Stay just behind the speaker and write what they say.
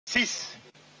6,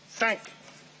 5,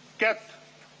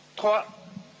 4,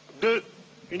 3, 2,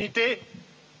 unité,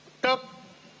 top.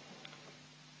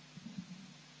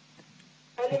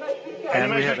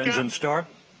 And we have engine start.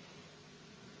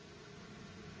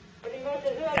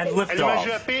 And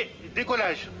liftoff.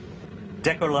 Décollage.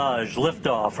 Décollage,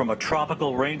 liftoff from a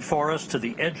tropical rainforest to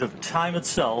the edge of time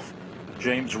itself.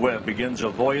 James Webb begins a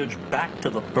voyage back to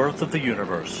the birth of the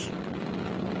universe.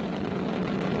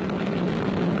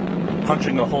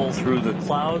 Punching a hole through the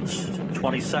clouds,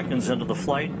 20 seconds into the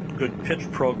flight. Good pitch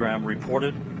program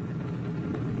reported.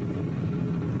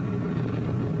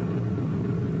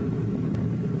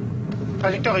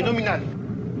 Trajectoire est nominale.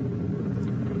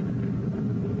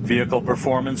 Vehicle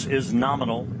performance is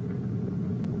nominal.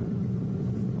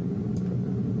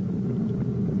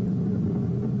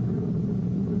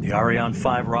 The Ariane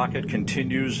 5 rocket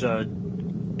continues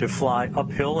to fly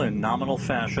uphill in nominal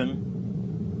fashion.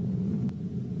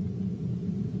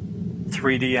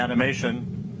 3D animation.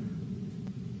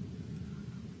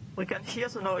 We can hear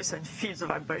the noise and feel the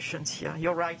vibrations here.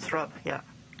 You're right, Rob. Yeah,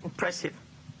 impressive.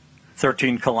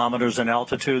 13 kilometers in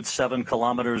altitude, 7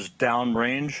 kilometers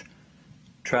downrange,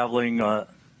 traveling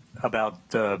about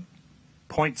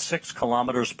 0.6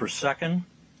 kilometers per second.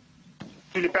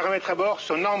 Les paramètres à bord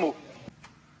sont normaux.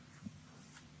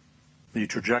 The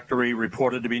trajectory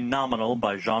reported to be nominal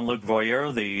by Jean-Luc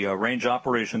Voyer, the range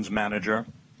operations manager.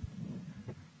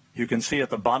 You can see at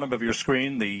the bottom of your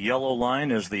screen the yellow line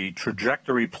is the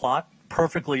trajectory plot,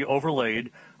 perfectly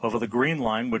overlaid over the green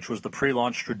line, which was the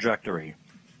pre-launch trajectory.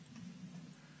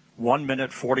 1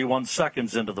 minute 41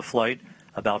 seconds into the flight,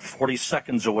 about 40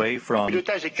 seconds away from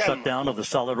shutdown of the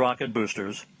solid rocket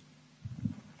boosters.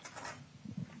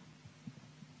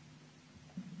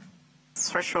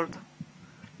 Threshold.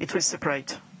 It will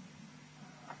separate.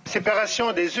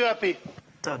 Séparation des EAP.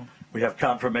 Done. We have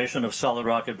confirmation of solid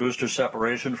rocket booster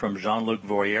separation from Jean-Luc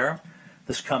Voyer.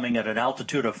 This coming at an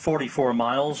altitude of 44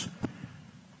 miles.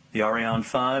 The Ariane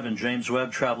 5 and James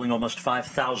Webb traveling almost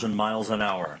 5,000 miles an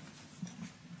hour.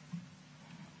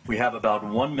 We have about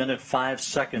 1 minute 5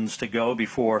 seconds to go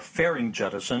before fairing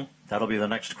jettison. That'll be the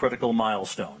next critical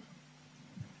milestone.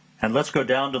 And let's go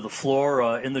down to the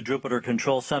floor in the Jupiter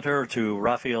Control Center to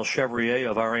Raphael Chevrier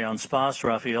of Arianespace.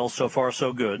 Raphael, so far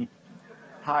so good.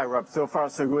 Hi, Rob. So far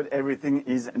so good. Everything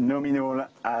is nominal,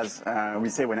 as we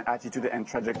say, when attitude and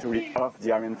trajectory of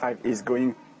the Ariane 5 is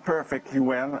going perfectly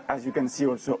well. As you can see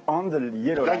also on the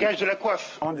yellow line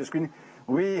on the screen,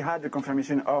 we had the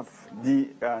confirmation of the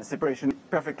separation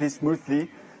perfectly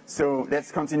smoothly. So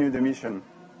let's continue the mission.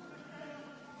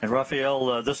 And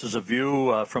Raphael, this is a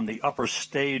view from the upper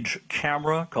stage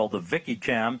camera called the Vicky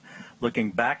Cam, looking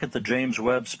back at the James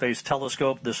Webb Space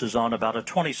Telescope. This is on about a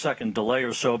 20-second delay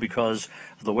or so because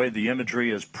of the way the imagery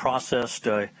is processed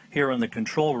here in the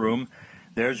control room.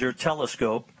 There's your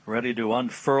telescope ready to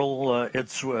unfurl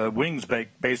its wings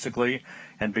basically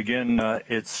and begin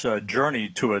its journey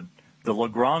to the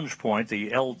Lagrange point, the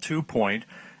L2 point,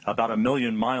 about 1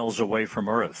 million miles away from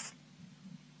Earth.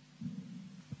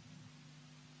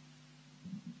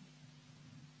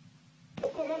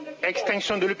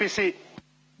 Extinction de l'EPC.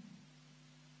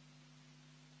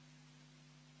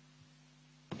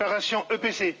 Opération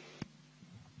EPC.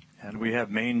 And we have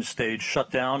main stage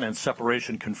shutdown and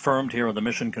separation confirmed here in the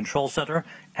Mission Control Center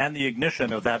and the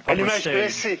ignition of that upper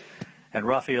stage. And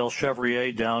Raphael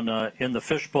Chevrier down in the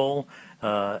fishbowl.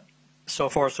 So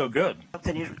far, so good. Not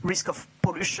any risk of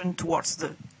pollution towards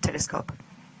the telescope.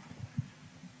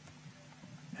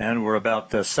 And we're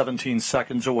about 17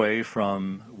 seconds away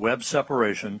from Webb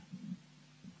separation.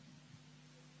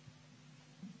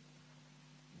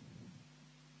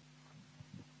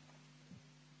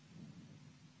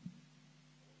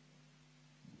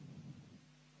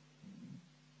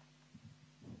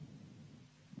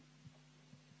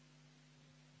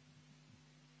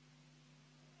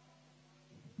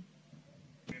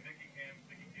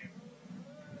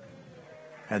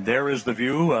 And there is the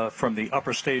view from the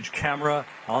upper stage camera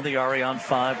on the Ariane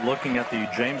 5 looking at the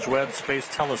James Webb Space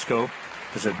Telescope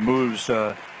as it moves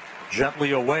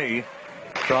gently away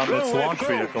from its launch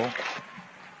vehicle.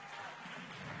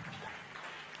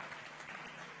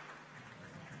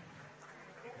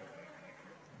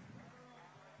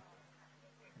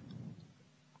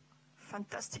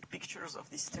 Fantastic pictures of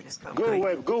this telescope. Go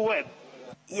Webb, go Webb.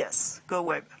 Yes, go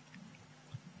Webb.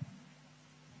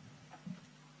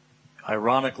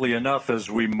 Ironically enough, as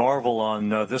we marvel on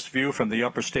this view from the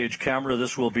upper stage camera,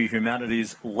 this will be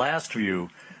humanity's last view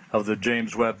of the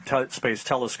James Webb Space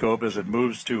Telescope as it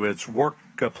moves to its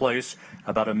workplace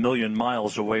about 1 million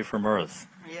miles away from Earth.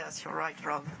 Yes, you're right,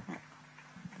 Rob.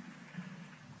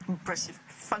 Impressive,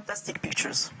 fantastic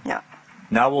pictures. Yeah.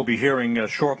 Now we'll be hearing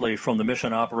shortly from the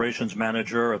Mission Operations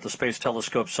Manager at the Space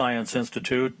Telescope Science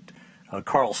Institute,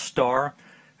 Carl Starr,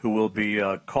 who will be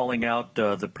calling out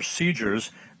the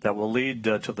procedures that will lead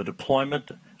to the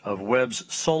deployment of Webb's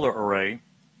solar array.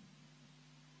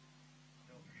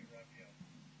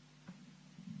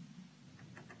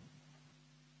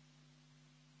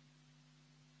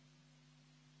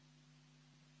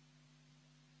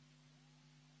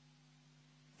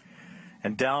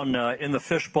 And down in the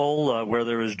fishbowl where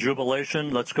there is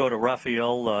jubilation, let's go to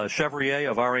Raphael Chevrier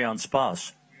of Ariane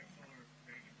Space.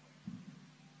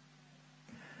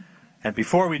 And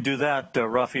before we do that,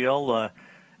 Raphael,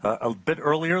 a bit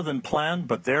earlier than planned,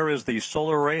 but there is the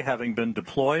solar array having been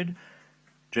deployed.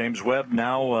 James Webb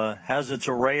now has its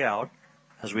array out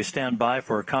as we stand by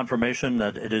for confirmation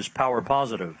that it is power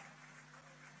positive.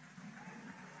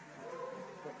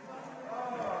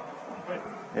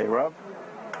 Hey, Rob.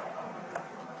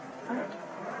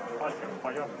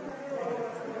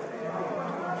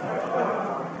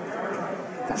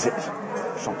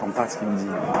 J'entends pas ce qu'il me dit.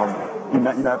 Il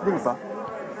m'a appelé ou pas?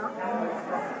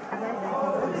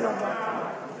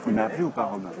 Il m'a appelé ou pas,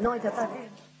 Rob? Non, il t'a pas appelé.